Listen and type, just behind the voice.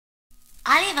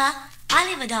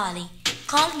Oliver Darley.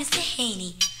 Call Mr.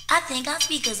 Haney. I think our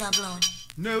speakers are blown.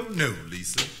 No, no,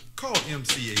 Lisa. Call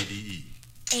MCADE.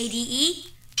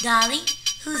 ADE? Darling?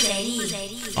 Who's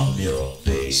ADE? I'm your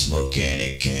bass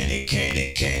mechanic, canny.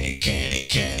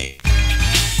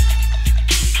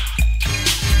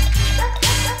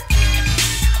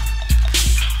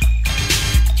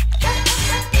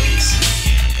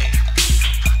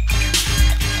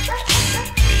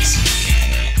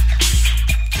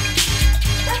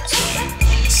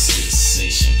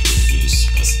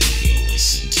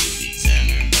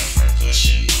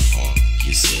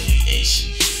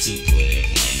 To put it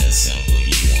plain, the sample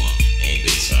you want, a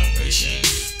bass vibration.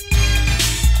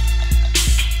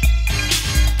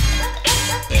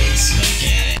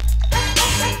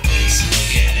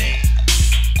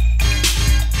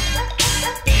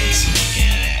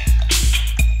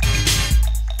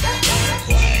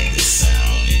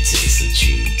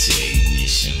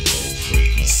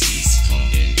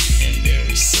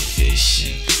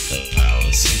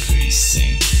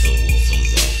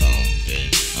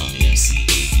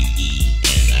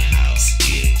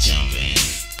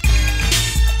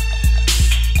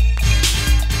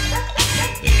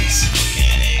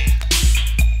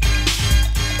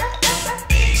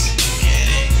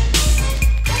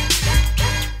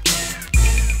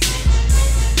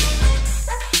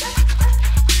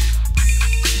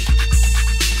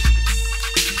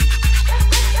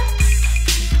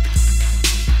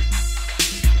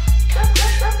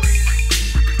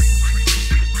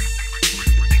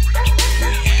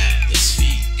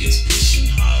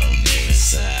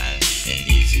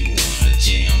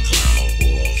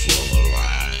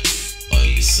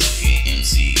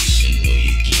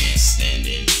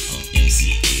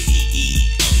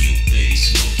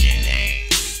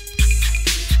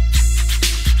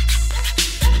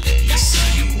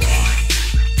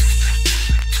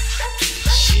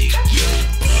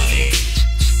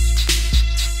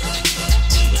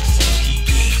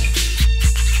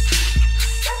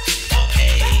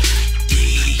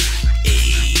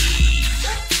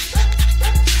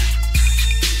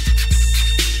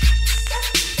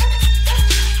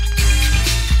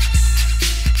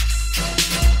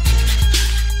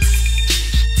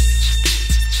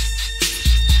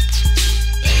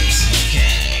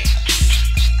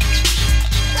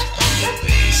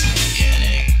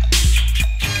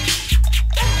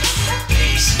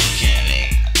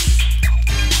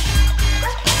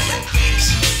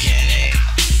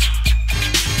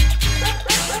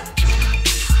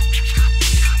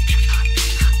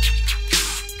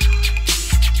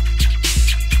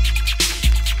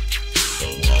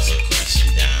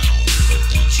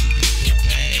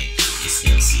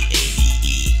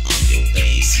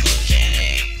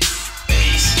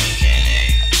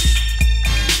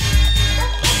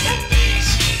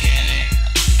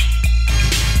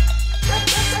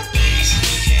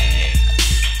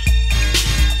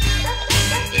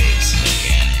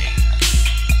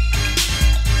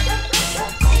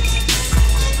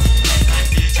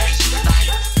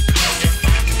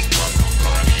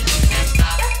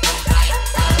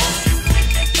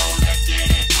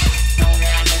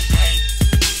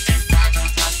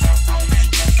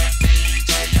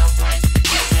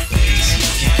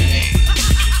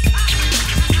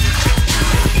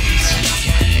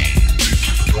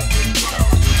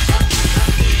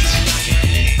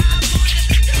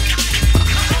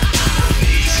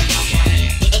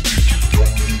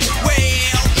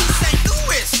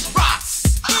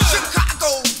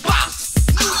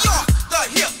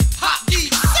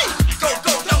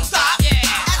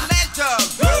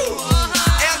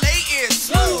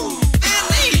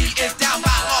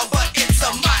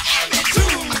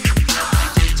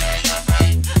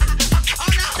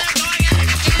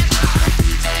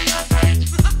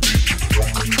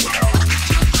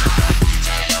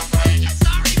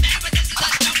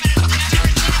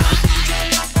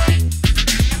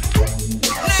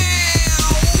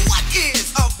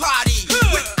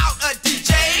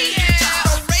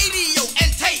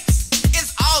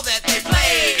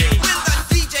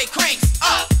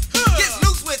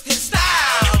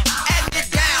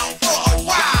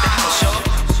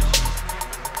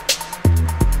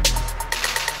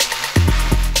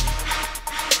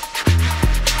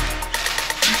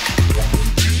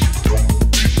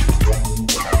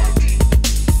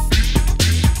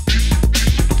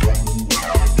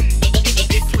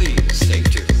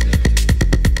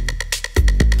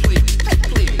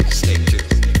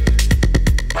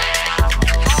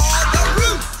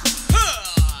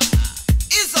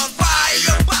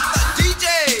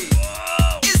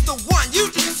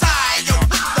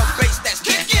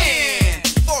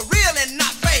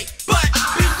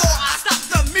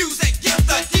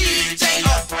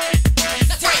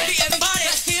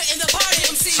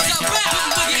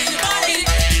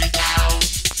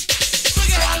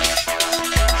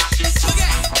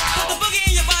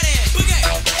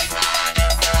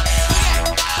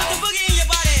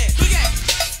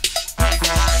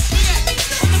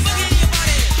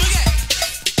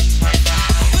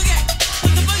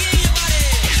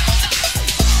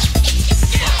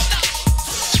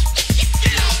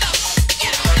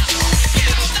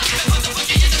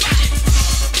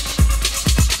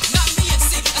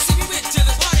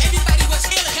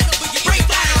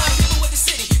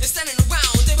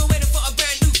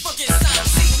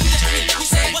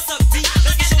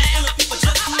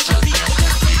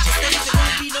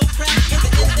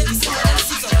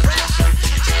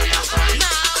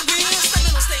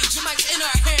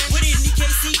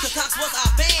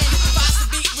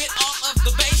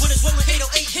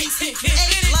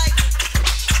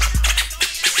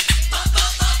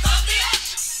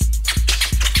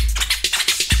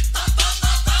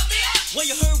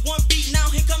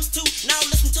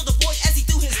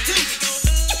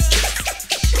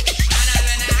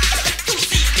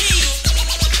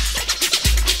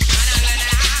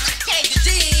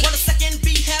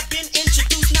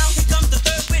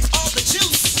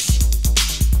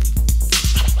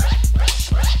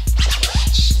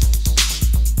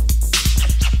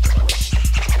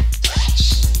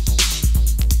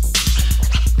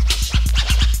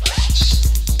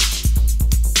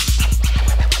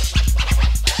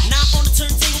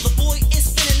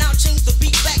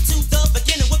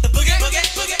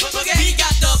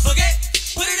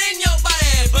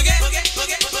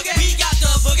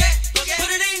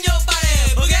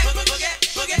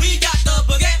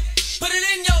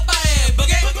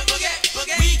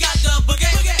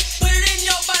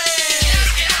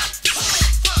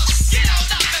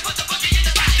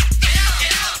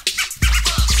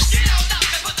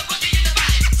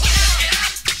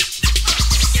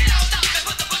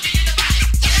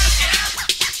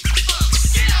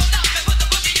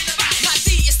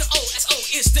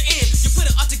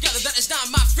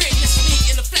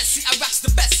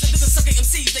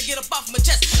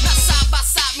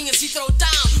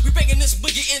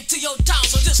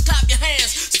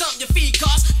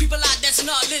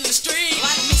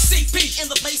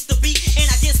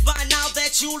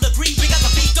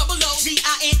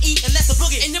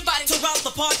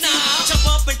 part now. Jump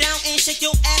up and down and shake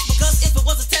your ass, because if it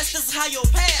was a test, this is how you'll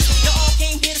pass. You all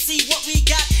came here to see what we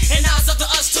got, and now it's up to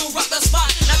us to rock the spot.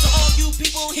 Now to all you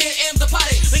people here in the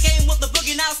party, we came with the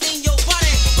boogie, now sing your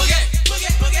body. Boogie, boogie,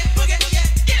 boogie, boogie, boogie.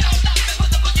 Get on up and put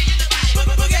the boogie in the body.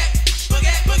 Boogie, boogie,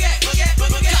 boogie, boogie,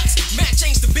 boogie, boogie. Cuts, man,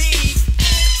 change the beat.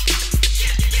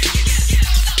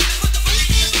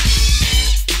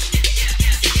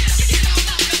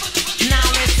 Now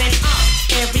listen up,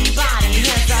 everybody,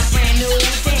 here's a brand new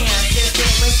dance. This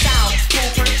is with style, full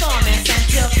performance, and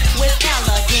tip with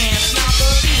elegance. Now the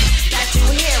beat that you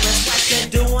hear is what you're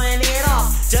doing it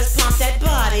all. Just pump that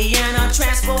body in a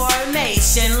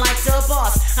transformation like the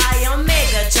boss. I am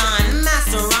Mega John,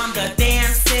 master, I'm the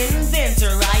dance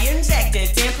inventor. I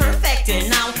injected and perfected,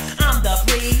 now I'm the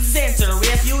presenter.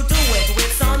 If you do it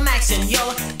with some action,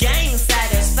 you'll gain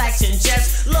satisfaction.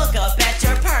 Just look up at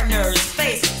your partner's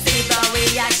face, see the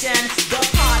reaction. The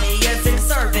party is in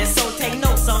service, so take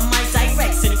notes on my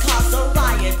direction. Cause a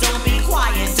riot, don't be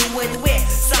quiet, do it with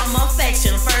some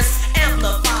affection. First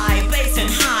amplify bass and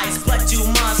highs, but you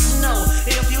must know,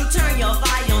 if you turn your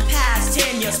volume past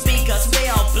 10, your speakers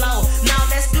will blow. Now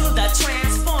let's do the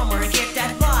transformer, get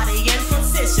that body in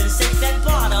position. Shake that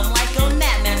bottom like a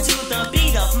madman to the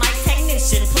beat of my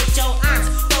technician. Put your arms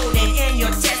folded in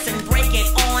your chest and break it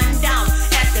on down.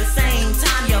 At the same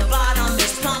time your bottom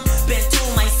is pumping to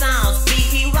my sounds.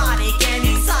 Be erotic and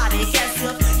exotic as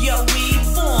if you're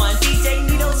reborn. DJ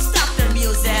Nito, stop the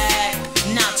music,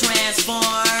 now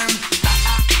transform.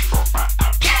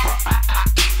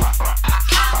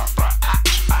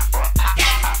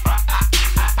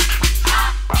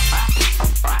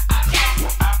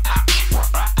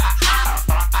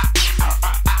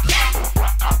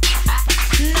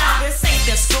 Now this ain't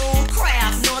the school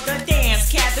craft nor the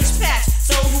dance cabbage patch,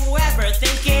 so whoever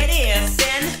think it is,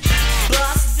 then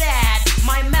bust that.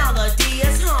 My melody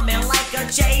is humming like a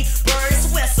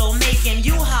jaybird's whistle, making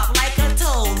you hop like a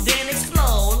toad, then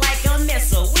explode like a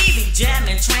missile. We be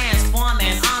jamming,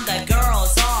 transforming on the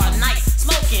girls all night,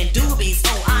 smoking doobies.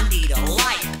 Oh, I need a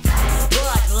light,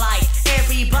 Bud Light.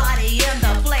 Everybody in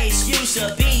the place, you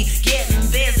should be getting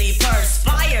busy.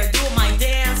 Perspire, do my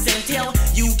dance until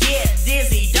you get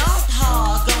dizzy. Don't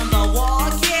hog on the wall,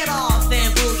 get off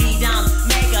and boogie down.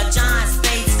 Mega John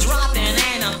space dropping,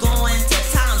 and I'm going to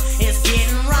town. It's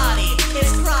getting rowdy,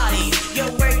 it's crowdy,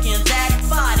 you're working that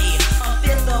body. A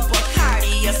fifth of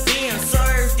Bacardi is being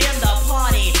served in the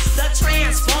party. The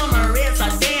transformer is a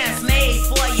dance made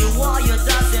for you all. You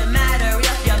doesn't matter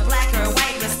if you're black or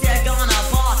white, we're still gonna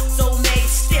ball. So make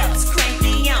steps, crank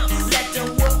the amp, let the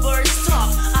woofers talk.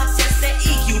 I test the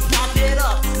EQ, pump it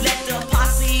up, let the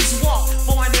posses walk.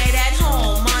 Form it at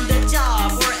home, on the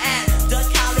job, or at the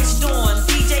college dorm.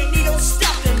 DJ Nito,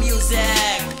 stop the music,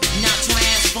 now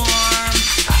transform.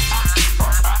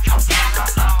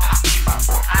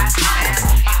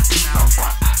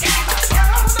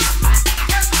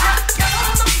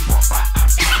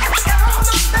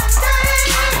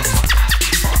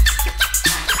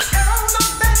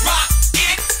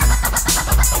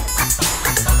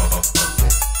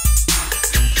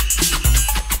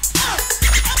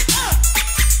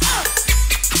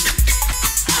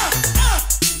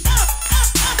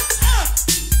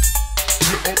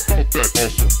 Get up that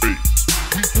awesome bass.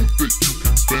 We hope that you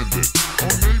can bend it.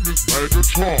 Our name is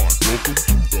Megatron. Welcome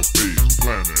to the bass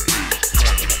planet.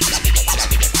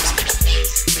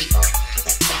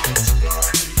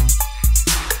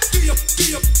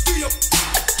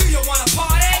 Do you wanna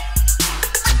party?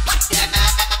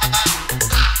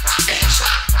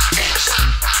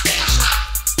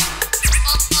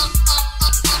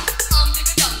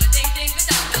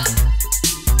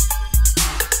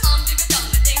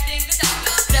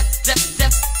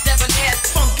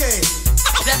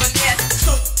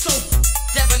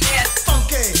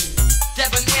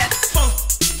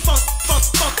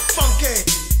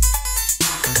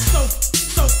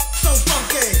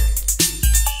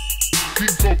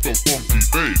 Keep up the funky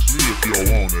bass. If you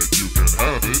want it, you can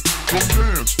have it. Come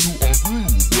dance to our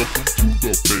groove. Welcome to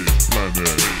the bass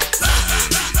planet.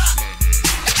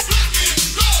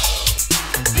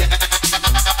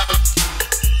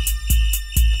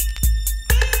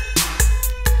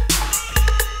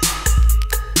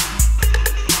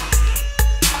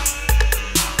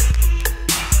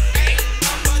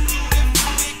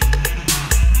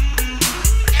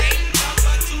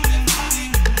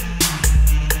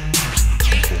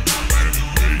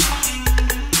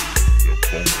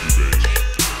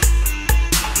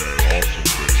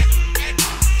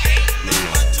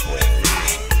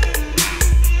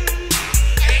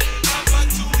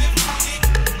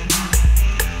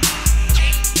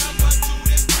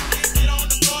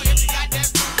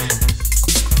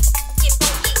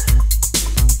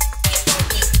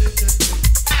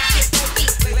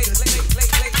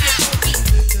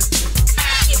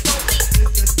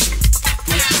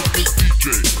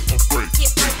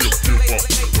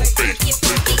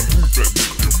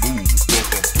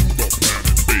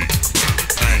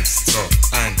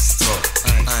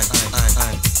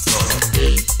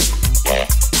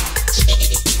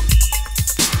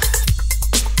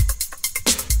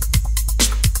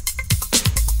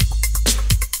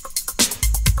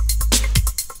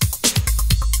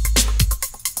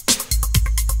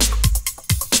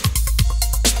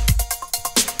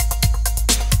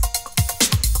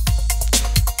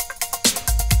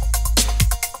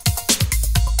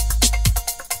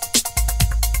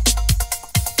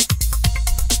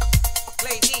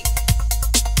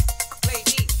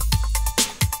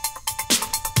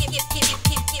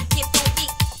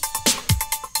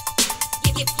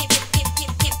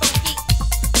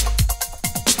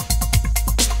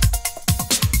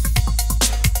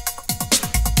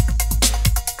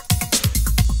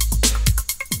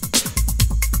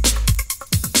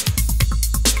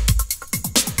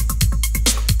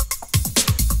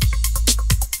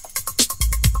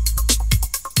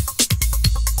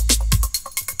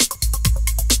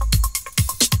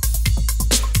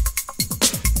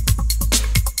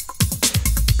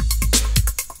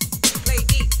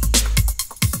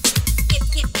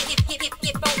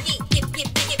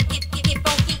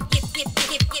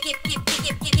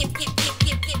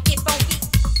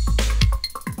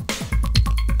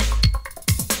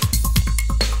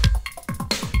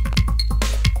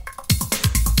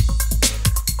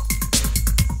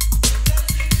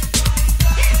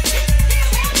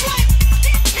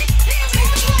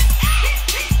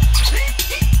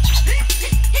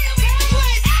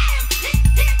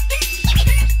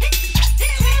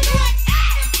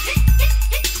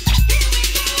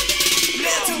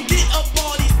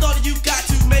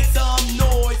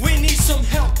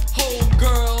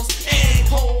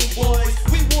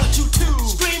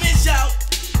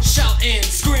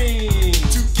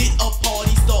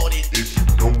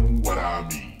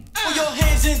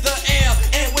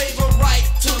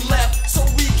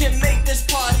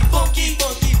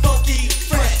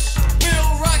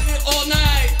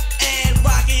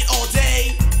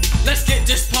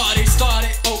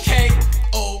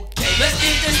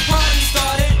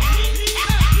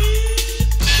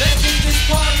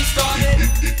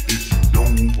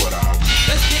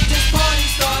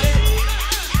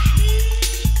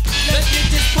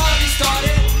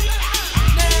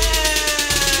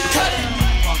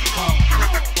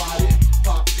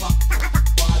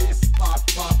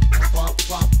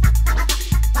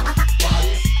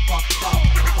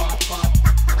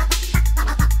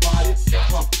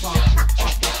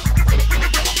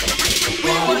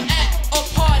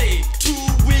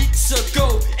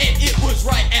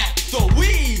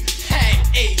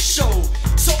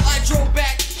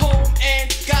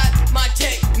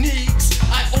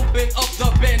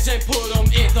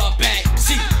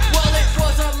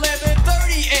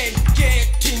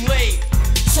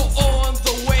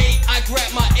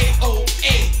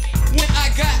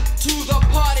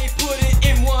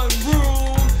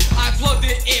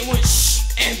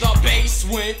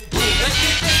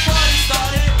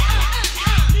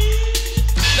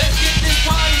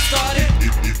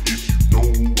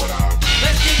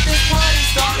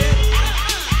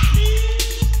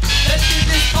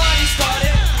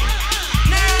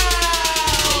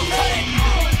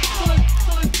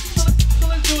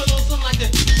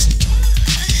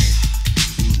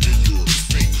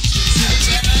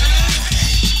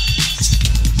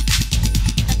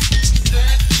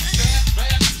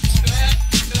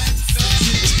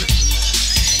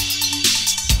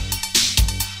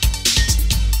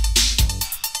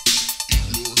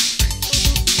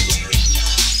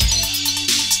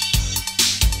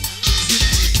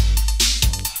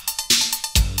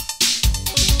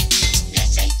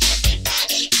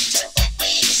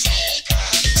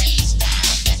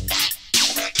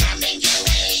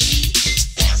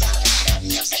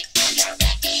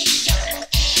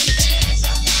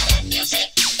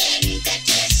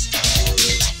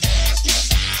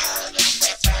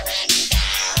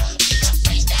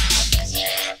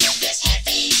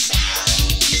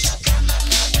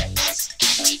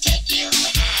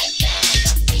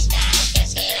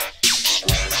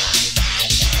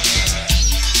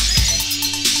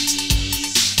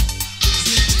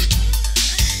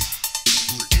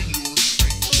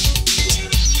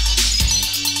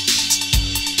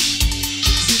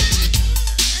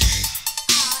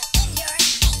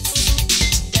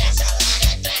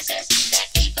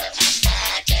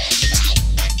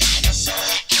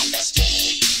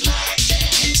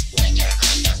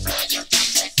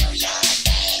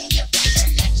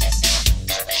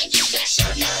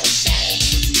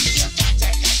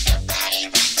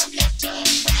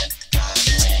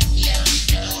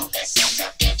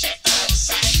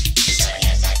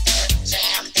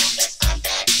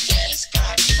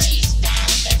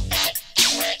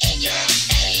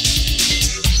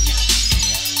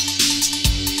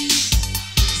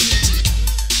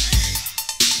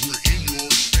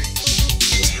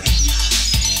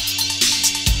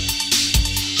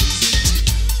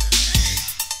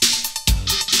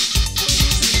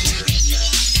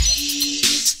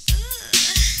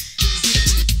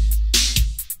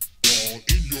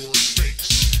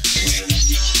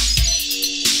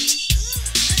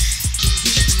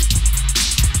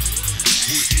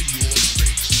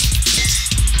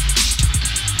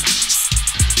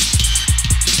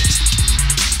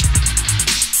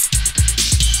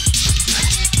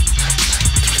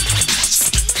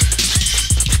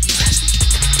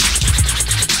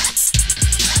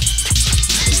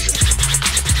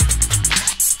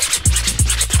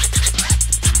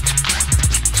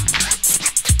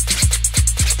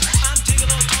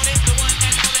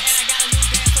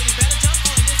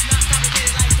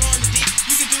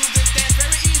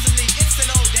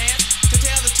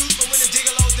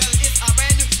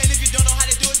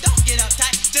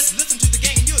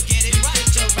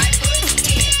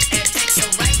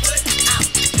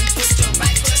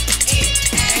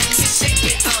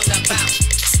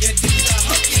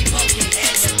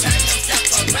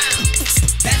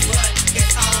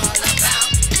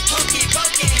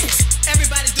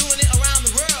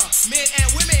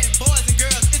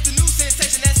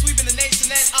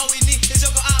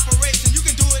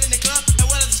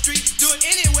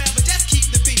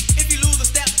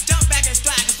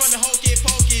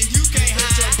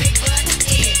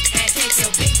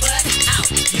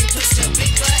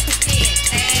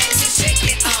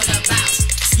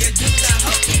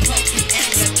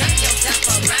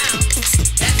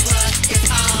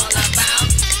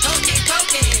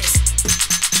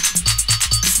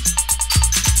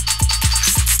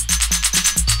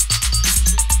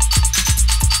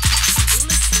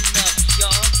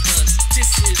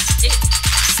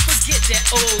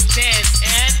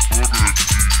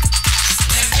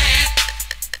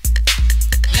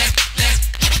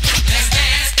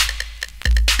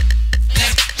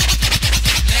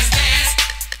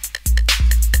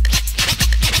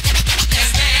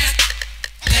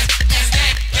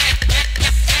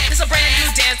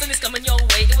 is coming your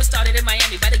way. It was started in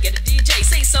Miami by the Get a DJ.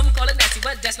 Say some call it nasty,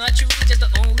 but that's not true. Just the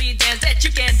only dance that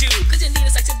you can do. Cause you need a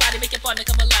sexy body, make your partner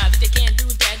come alive. If you can't do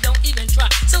that, don't even try.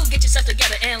 So get yourself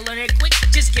together and learn it quick.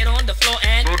 Just get on the floor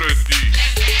and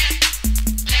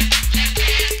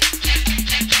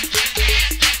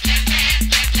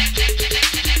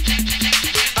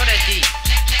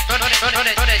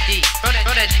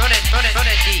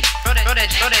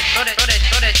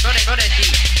Throw that D.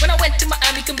 When I went to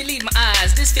Miami, couldn't believe my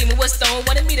eyes. This female was stoned,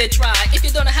 wanted me to try. If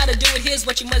you don't know how to do it, here's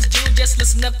what you must do. Just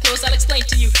listen up close, I'll explain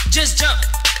to you. Just jump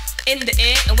in the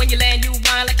air, and when you land, you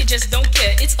whine like you just don't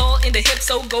care. It's all in the hips,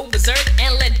 so go berserk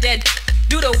and let that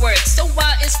do the work. So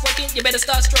while it's working, you better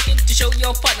start stroking to show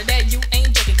your partner that you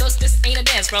ain't joking. Cause this ain't a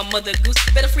dance from Mother Goose.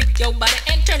 Better freak your body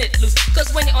and turn it loose.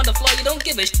 Cause when you're on the floor, you don't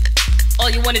give a all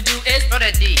you wanna do is throw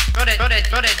that D, throw that, throw that,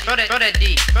 throw that, throw that, throw that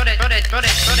D, throw that, throw that, throw that,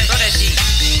 throw that, throw that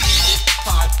D.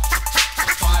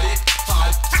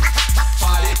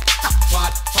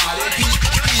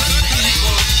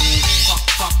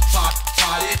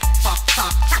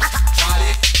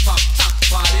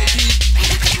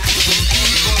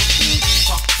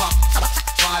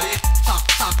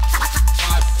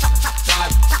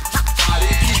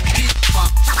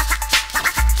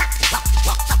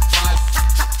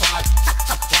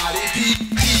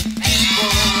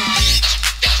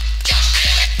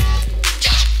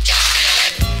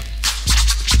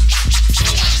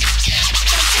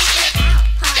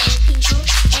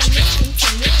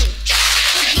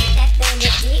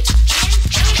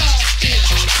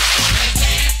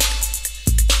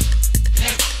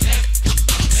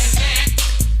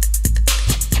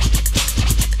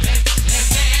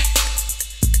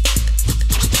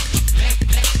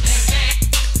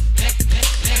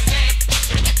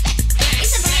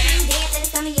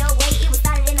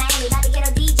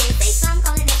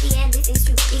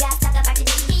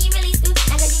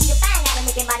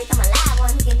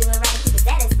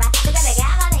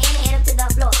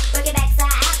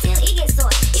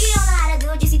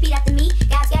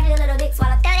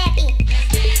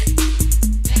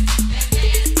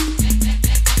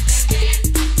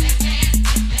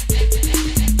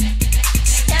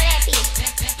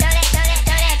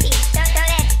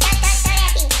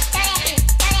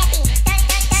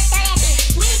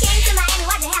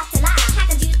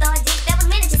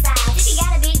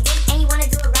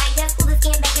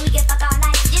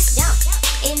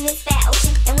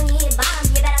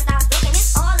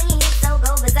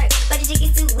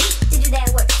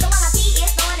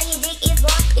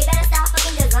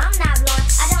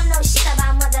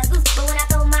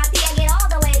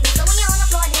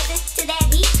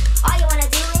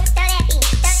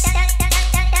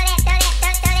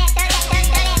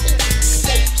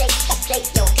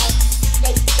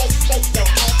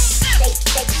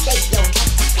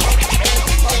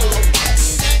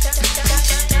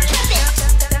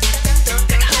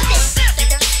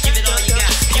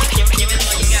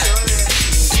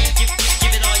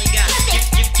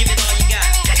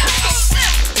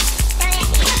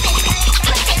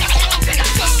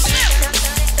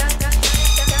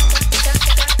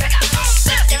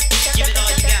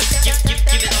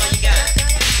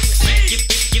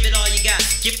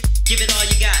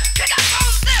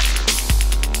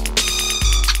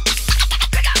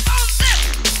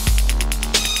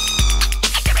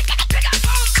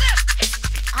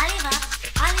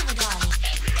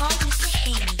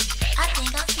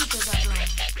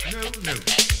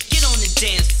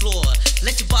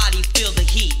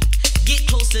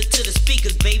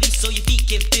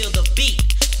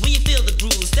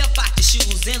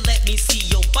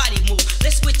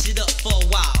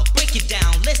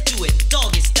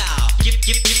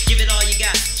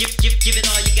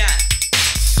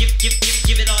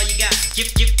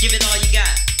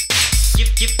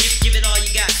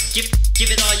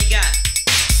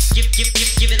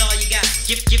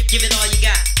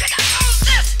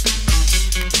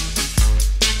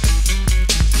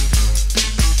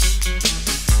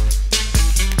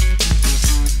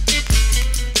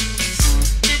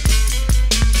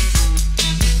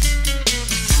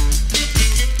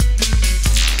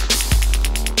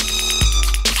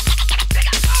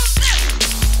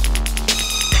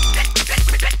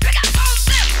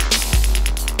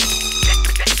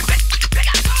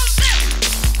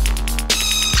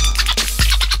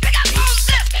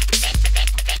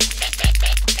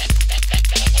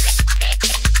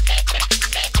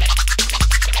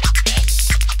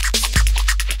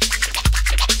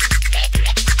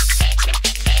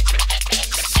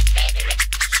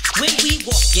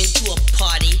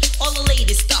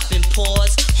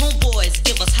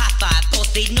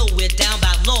 They know we're down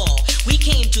by law. We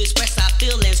came to express our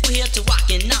feelings. We're here to rock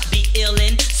and not be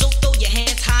illin'. So throw your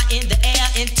hands high in the air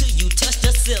until you touch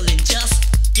the ceiling. Just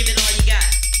give it all you got.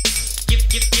 Give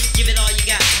it all you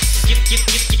got. Give it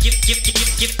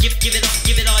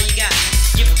all you got.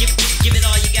 Give it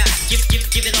all you got.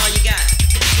 Give it all you got.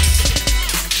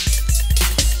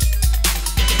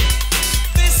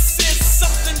 This is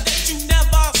something that you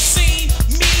never seen.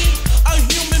 Me, a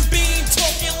human being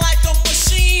talking like a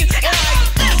machine.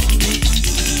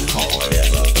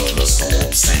 Forever for the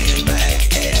soul, stand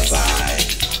back as I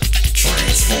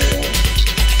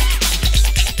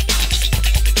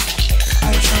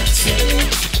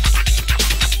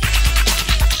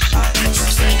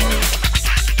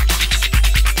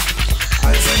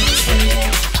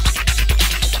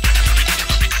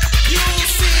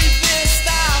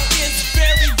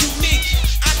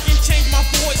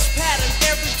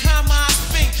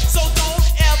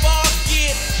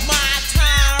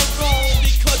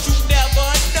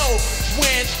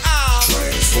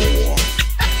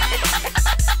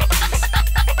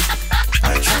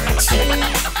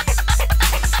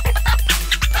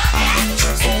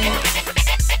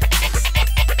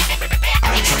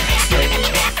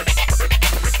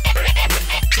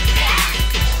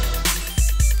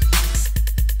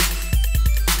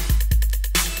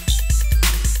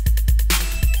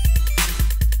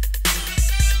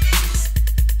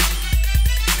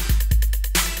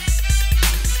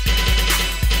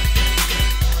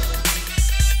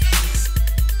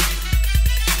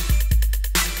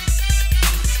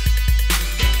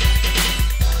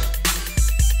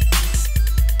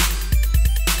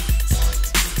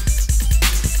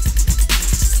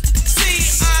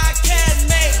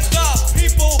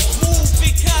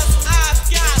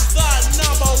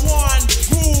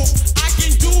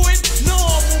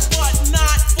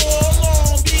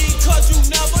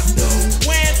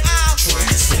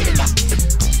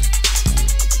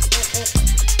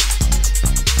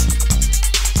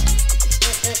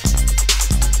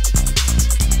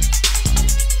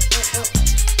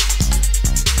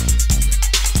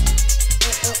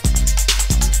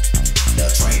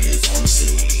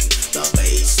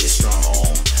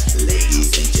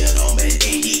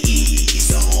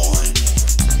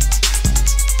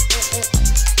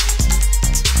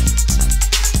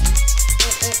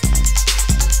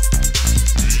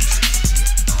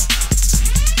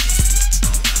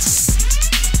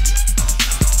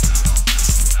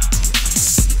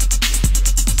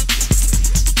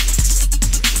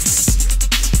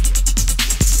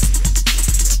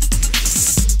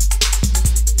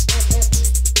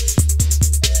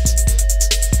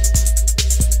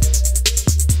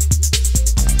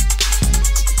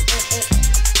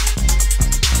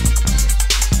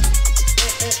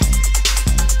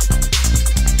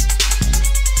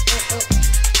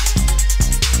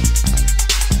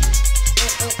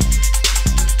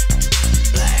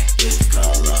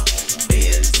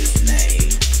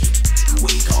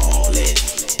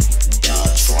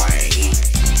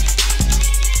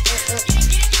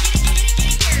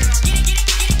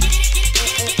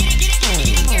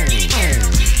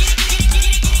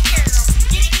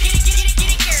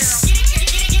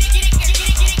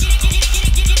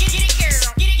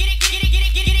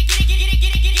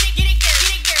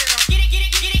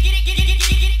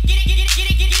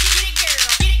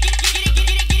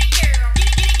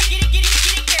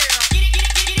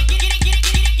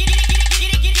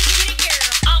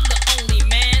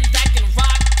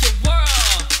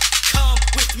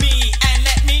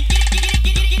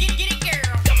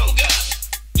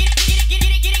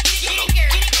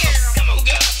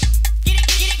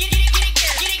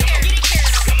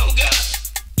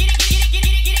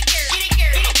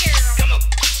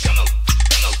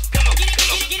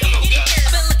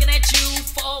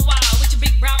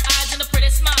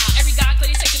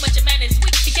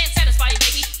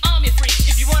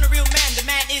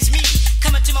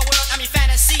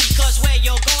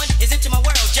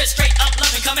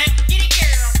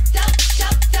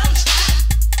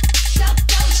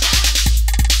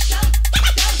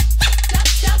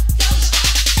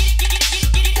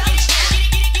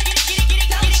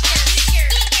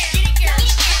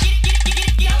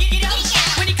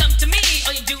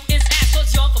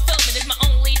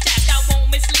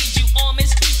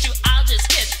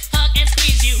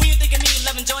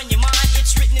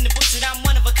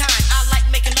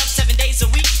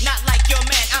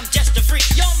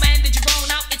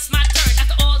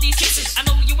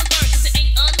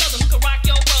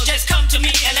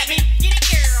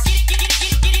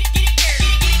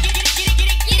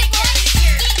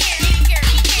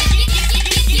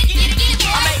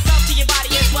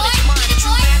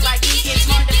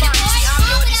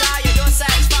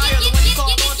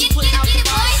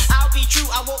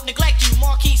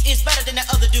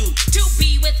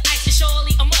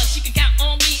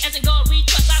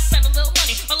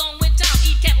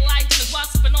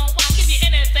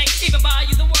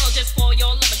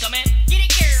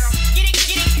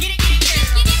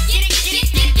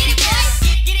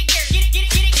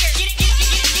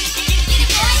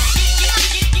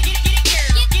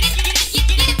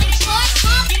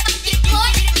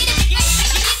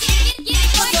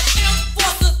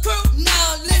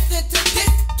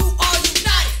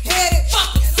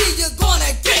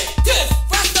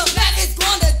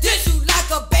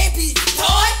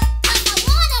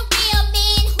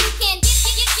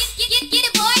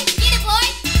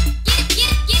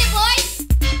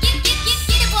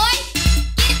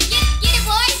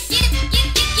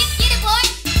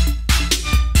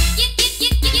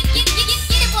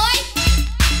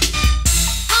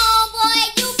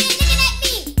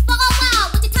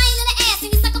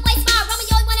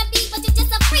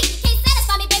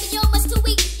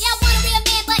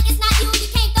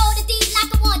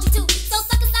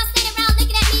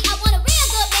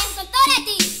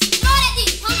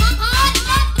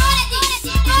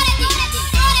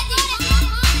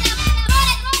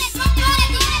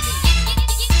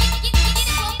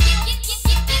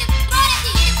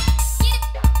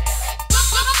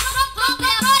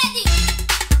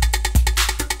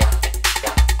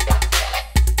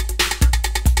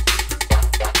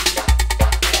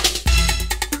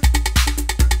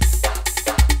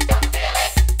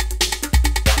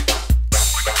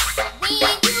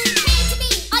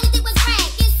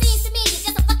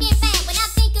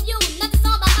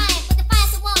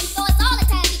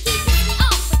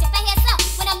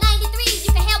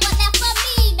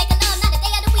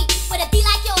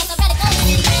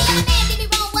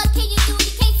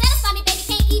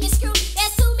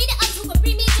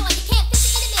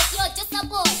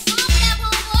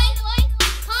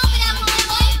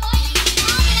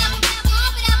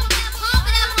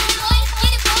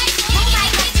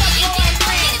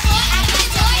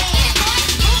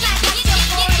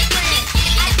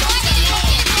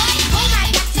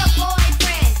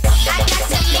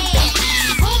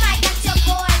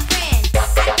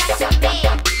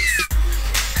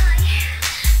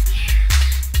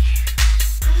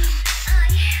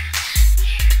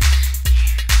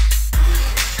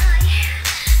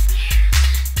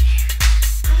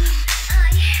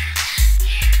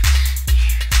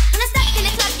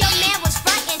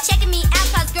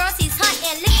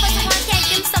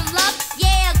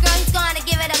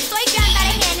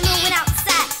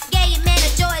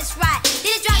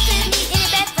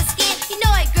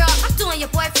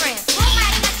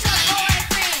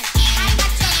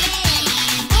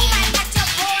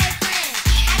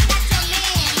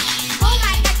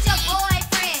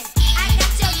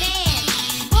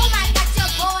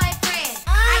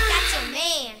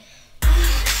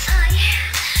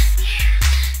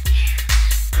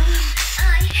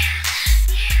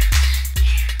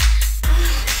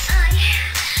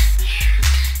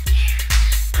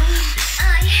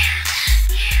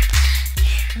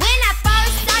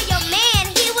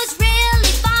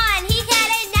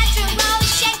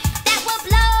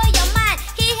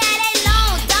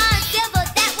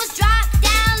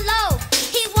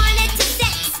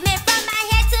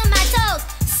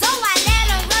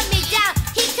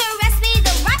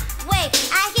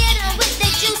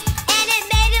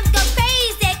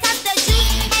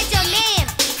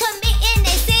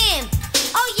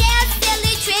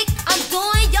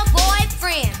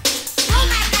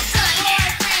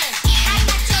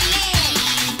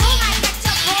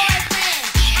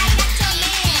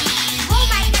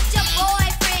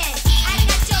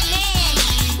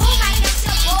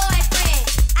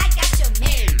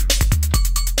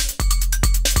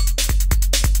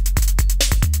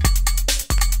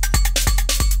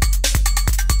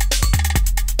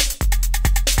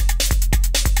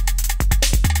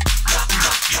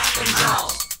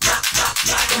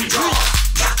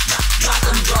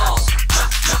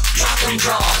them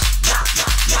draws, drop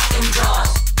them draws,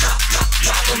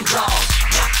 drop them draws,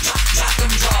 drop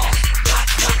them draws.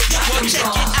 Well,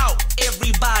 check it out,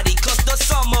 everybody, 'cause the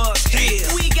summer's here.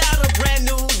 We got a brand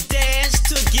new dance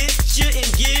to get you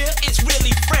in gear. It's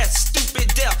really fresh,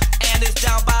 stupid, deaf, and it's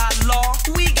down by law.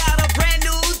 We got a brand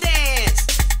new dance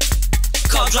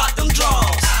called Drop Them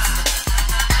Draws.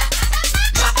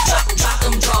 Drop them draws. Drop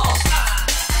them draws.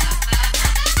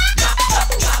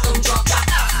 Drop them draws.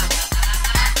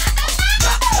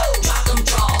 Drop them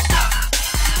draws.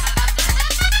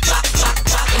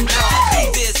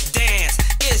 This dance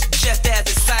is just as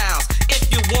it sounds.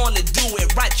 If you wanna do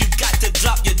it right, you got to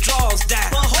drop your drawers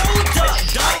down. But hold up,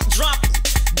 don't drop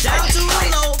it down too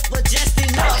low, but just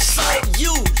enough so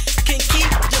you can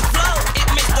keep your flow. It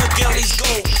makes the girlies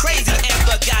go crazy and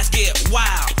the guys get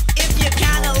wild. If you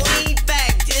kinda lean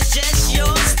back, it's just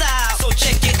your style. So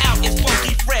check it out, it's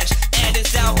funky fresh and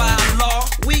it's down by law.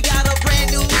 We got a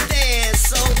brand new dance,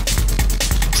 so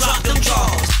drop them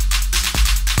drawers.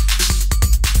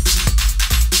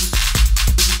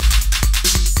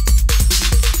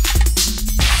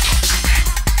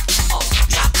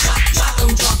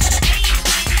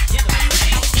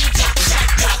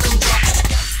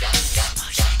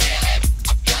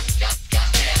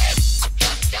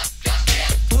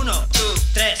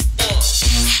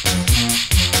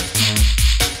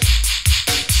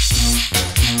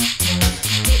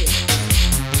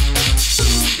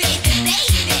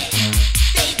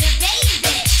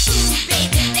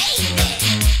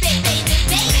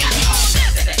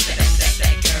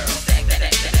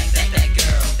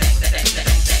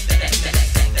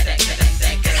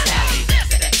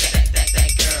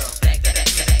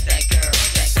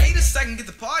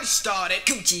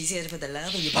 Gucci's here to put the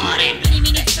love in your body.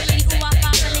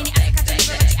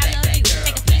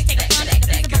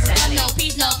 No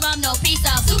peace, no plum, no peace,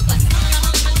 no super.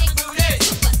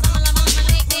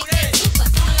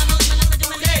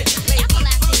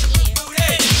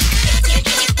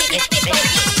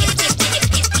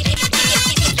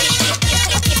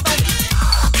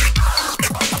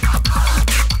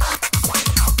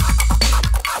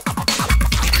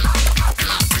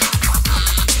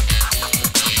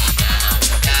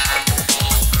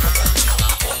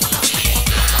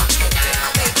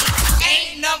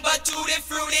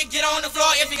 Get on the floor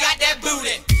if you got that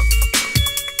booty.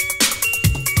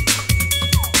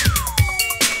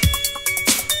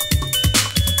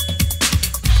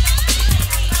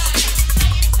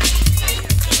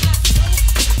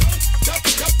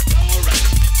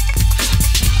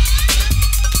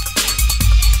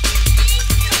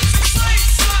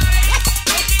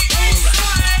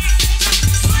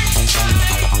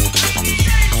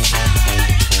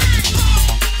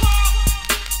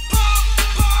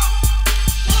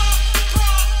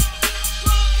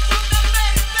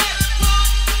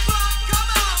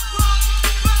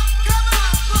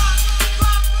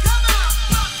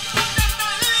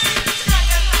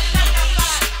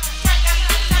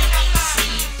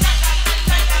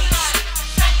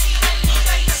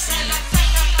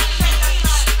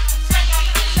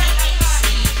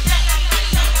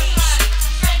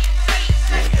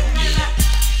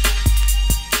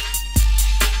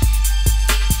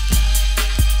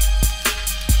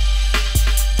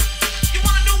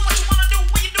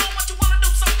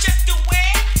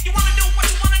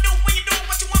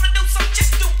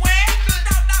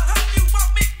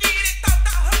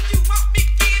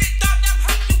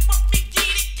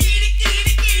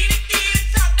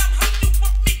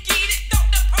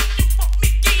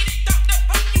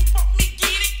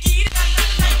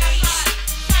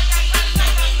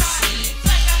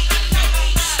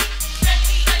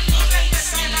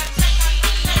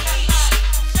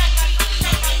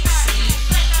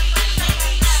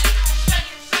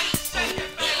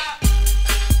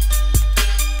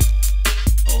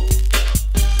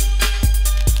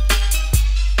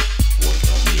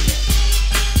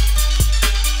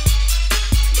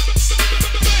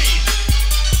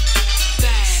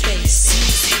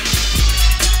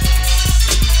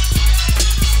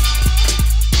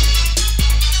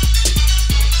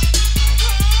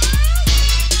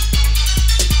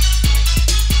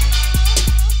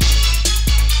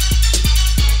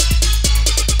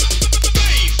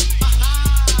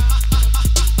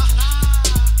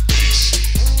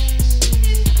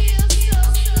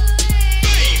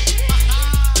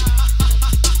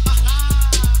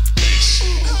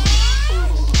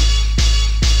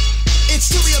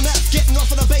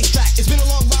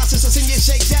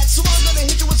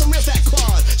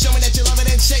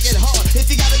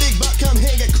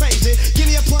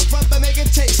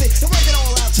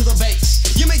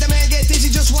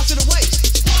 Watch it away.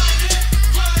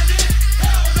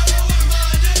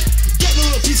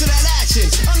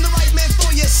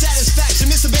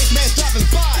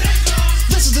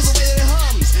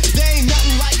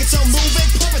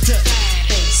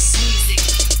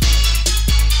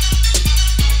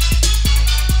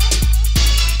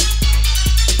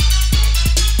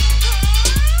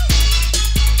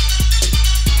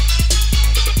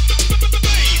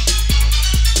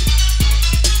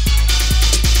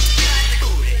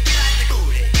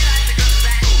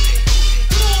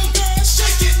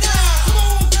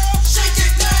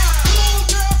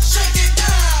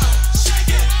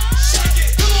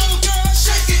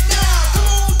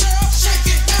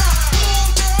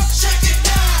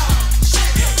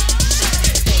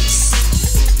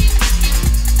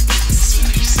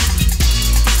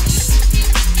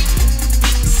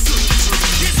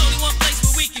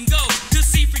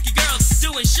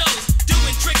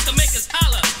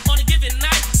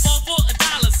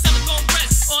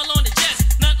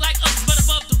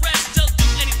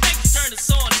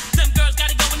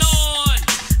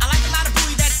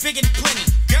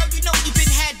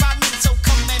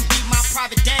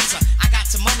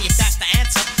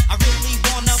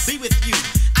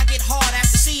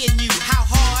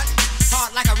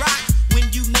 hard like a rock when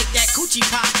you make that coochie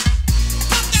pop.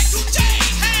 Pop that coochie,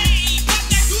 hey, pop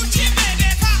that coochie, baby,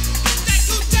 pop that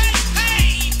coochie,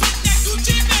 hey, pop that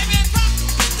coochie, baby, pop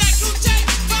that coochie,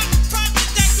 pop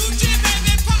that coochie,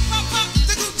 baby, pop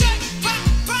the coochie,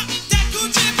 pop that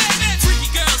coochie, baby. Freaky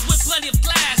girls with plenty of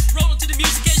class, rolling to the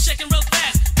music and shaking real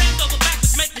fast. Bend over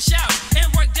backwards, make the shout,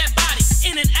 and work that body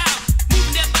in and out.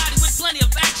 Moving that body with plenty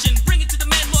of action, bring it to the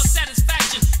man more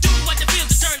satisfaction. Doing what you feel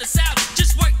to turn us out.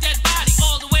 Just work that body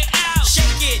all the way out.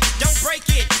 Shake it, don't break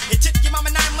it. It took your mama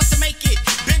 9 months to make it.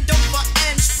 Bend over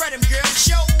and spread them, girl.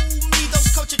 Show me those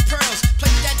cultured pearls.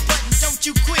 Play that button, don't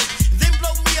you quit. Then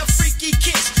blow me a freaky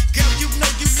kiss. Girl, you know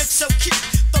you look so cute.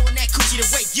 Throwing that coochie the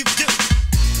way you do.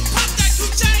 Pop that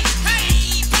coochie,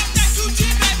 hey, pop that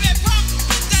coochie, baby, pop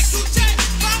that coochie,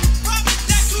 pop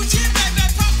that coochie, baby,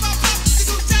 pop the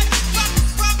coochie,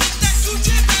 pop that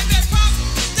coochie, baby, pop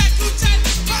that coochie,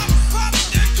 pop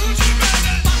that coochie,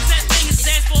 baby. Pop that thing and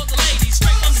stands for the ladies,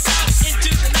 straight from the south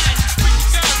into the 90s. Freaky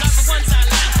girls are the ones I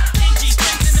like. NG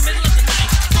strings in the middle of the night.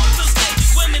 On those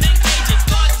stages, women in cages,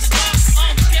 guards to dogs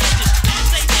on the cages. As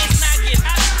they dance and I get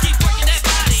hot, keep working that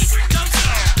body. Don't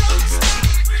stop.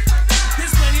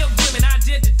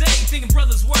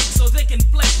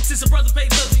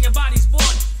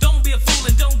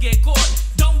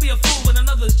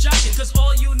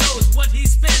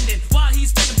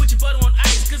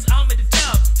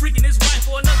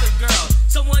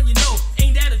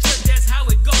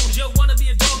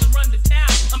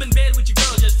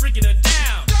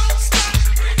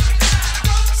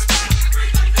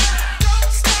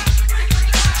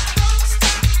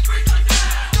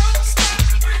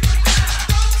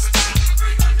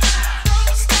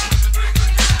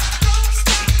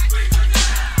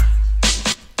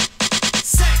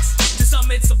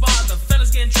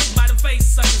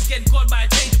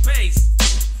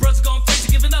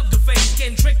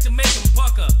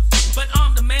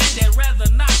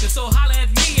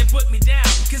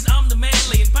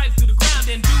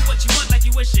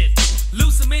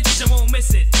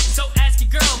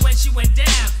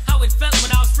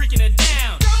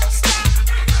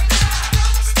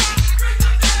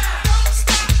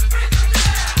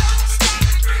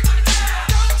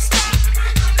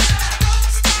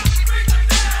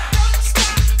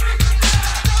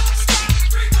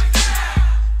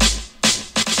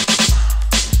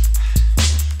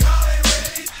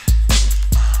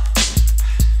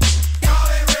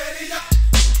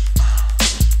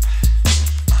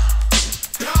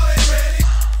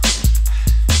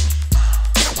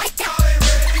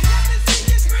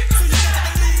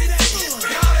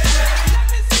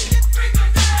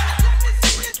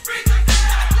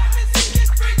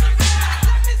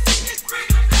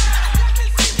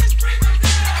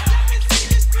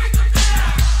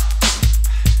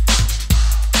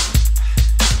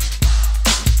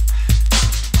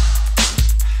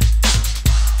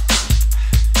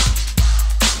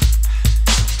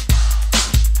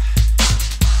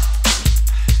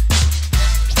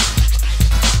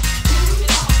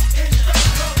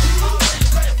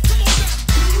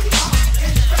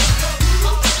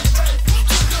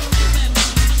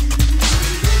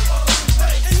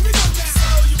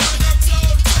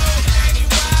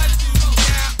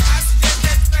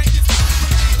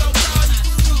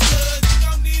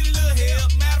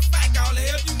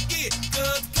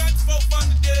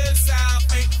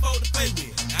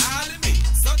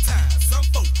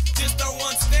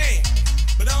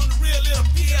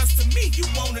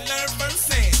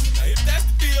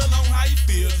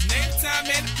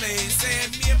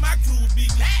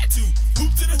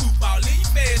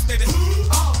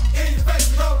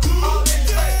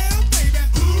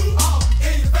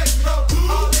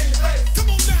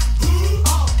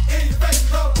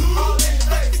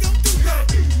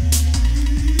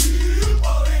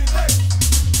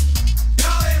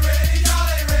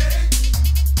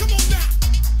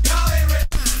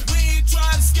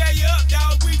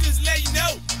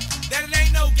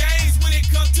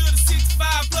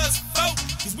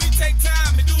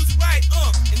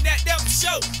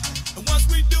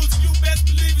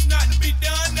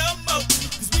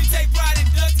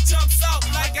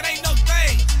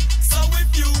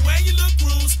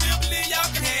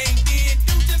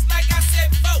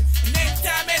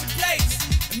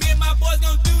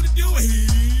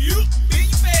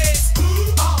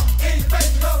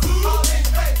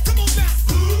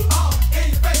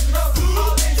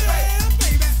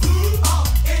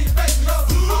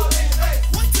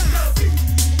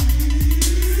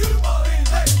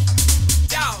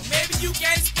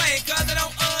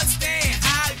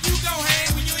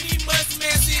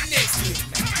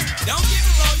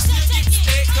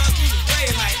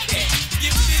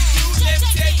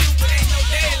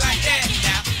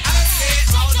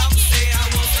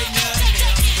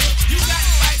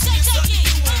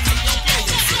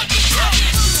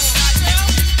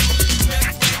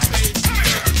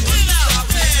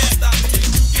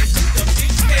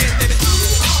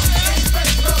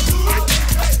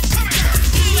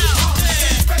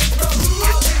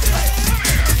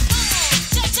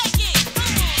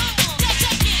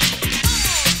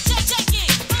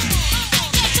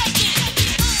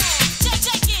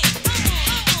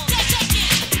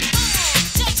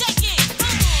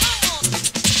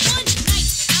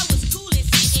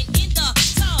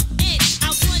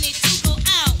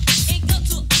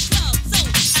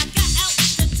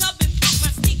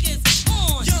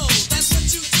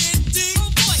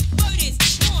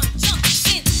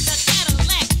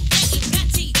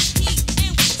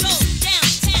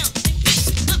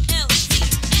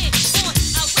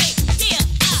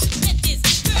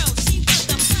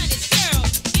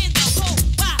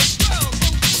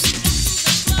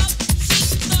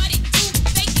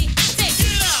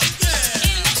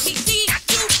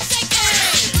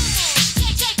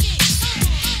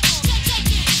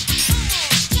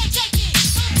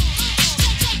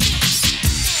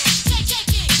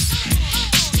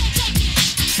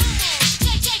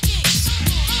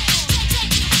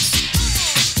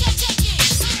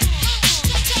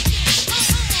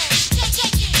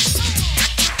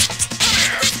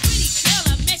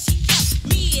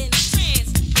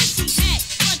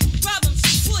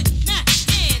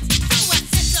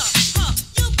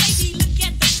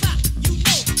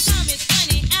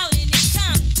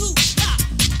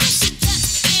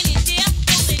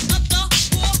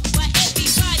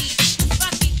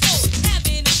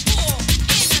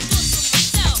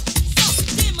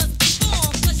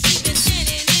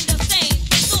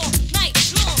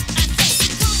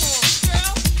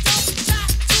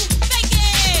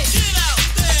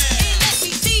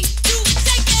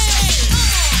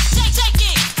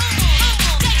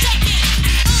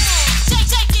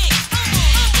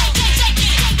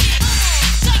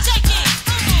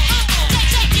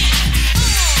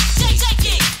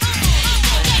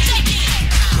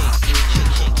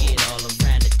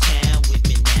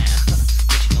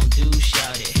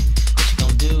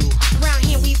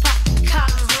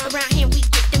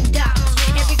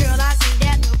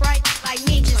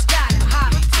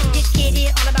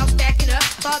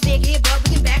 Fall big here, but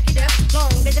we can back it up.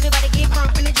 Long as everybody get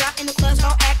crunk in the drop and the clubs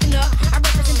all acting up. I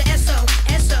represent the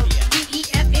S-O-S-O-D-E-F-M-O-D.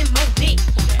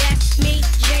 That's me,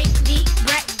 J-D,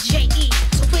 Brat, J-E.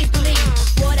 So please believe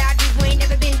what I do ain't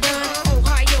never been done.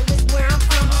 Ohio is where I'm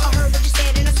from. I heard what you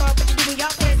said and I saw what you do in y'all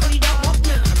plans, so you don't want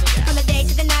none. From the day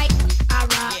to the night, I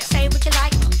rock. Say what you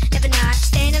like, never not.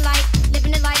 Staying in light,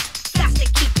 living the life. Got to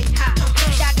keep it high.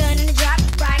 Shotgun in the drop,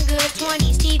 riding good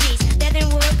 20s, TVs, leather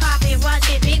and wood, popping, watch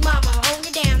it, Big Mama, hold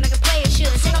it down like a player should.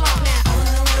 Sing along now. All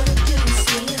I wanna do is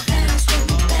see you bounce with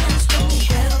me, bounce with me.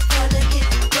 Hell for the hit,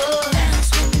 go bounce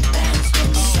with me, bounce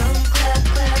with me. Some clap,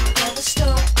 clap for the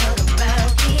store, what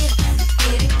about it?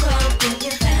 Get it crunk when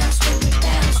you bounce with me,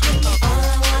 bounce with me. All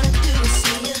I wanna do is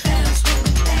see you bounce with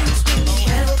me, bounce with me.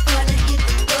 Hell for the hit,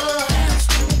 go bounce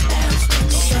with me, bounce with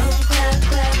me. Some clap,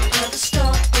 clap for the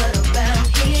store, what about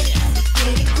it?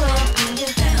 Get it crunk when you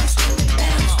bounce with me,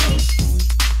 bounce with me.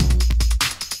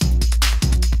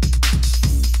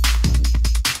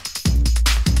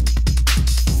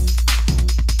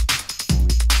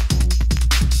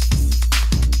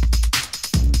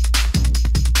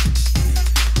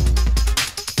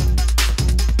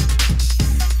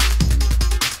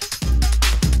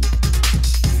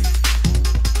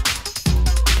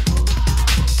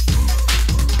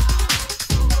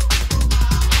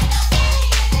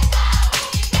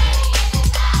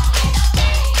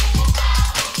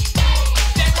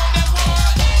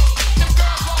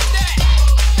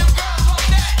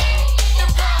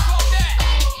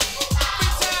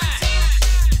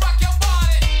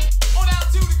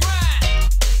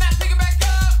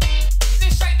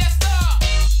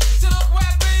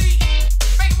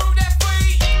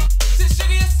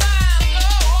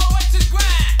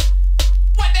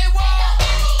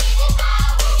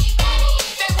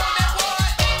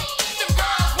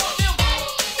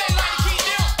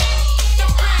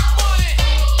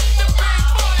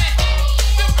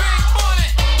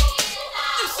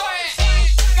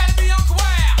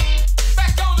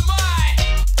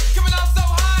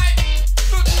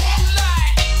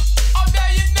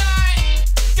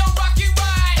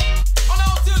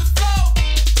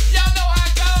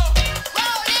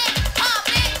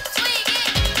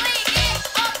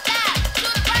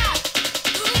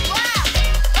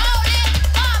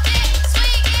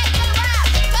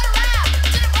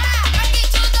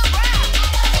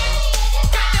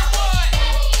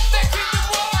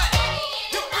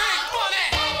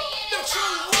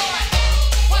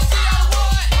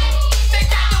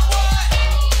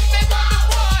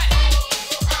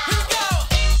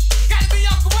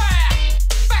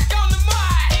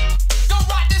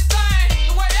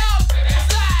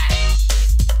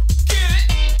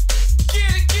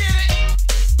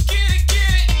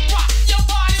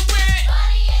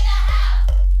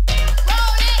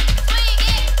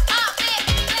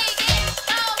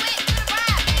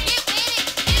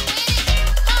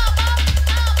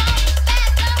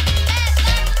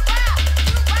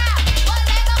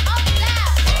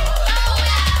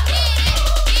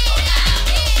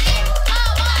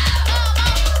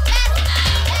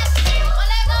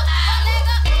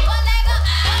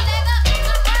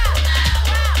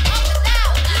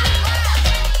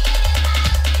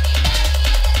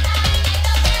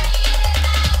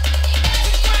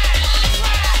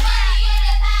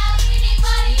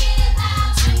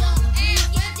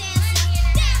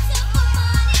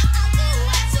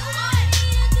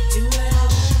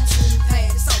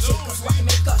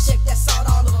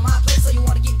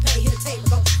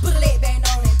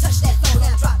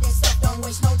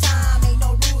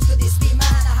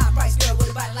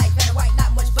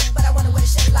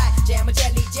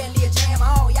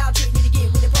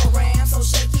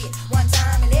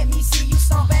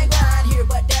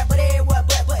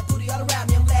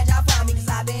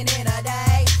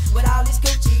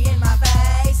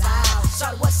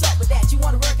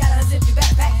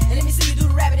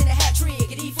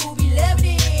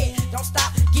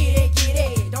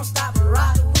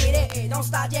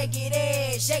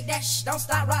 Shake that don't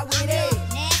stop right with it.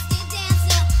 Nasty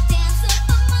dancer, dancer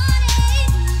for money.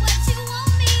 Do what you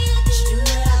want me to do. Do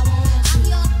what I want to. I'm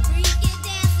your freaky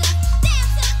dancer,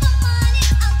 dancer for money.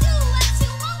 I'll do what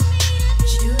you want me to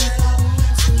do. Do what I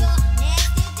want to. I'm your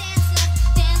nasty dancer,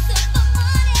 dancer for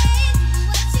money. Do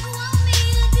what you want me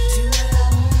to do. Do what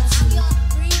I want to. I'm your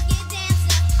freaky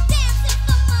dancer, dancer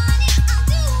for money. I'll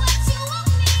do what you want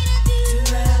me to do. Do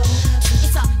what I want to.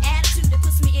 It's an attitude that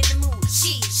puts me in the mood.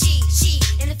 She,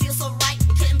 and it feels so right.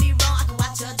 It couldn't be wrong. I can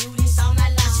watch her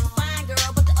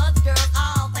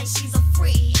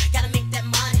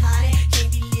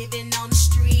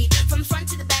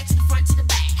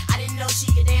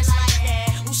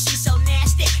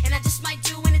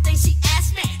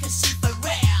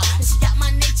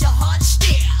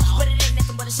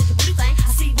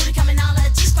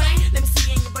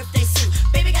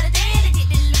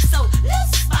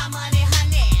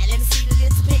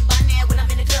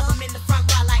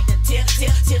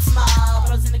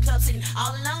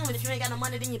no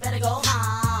money, then you better go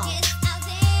home.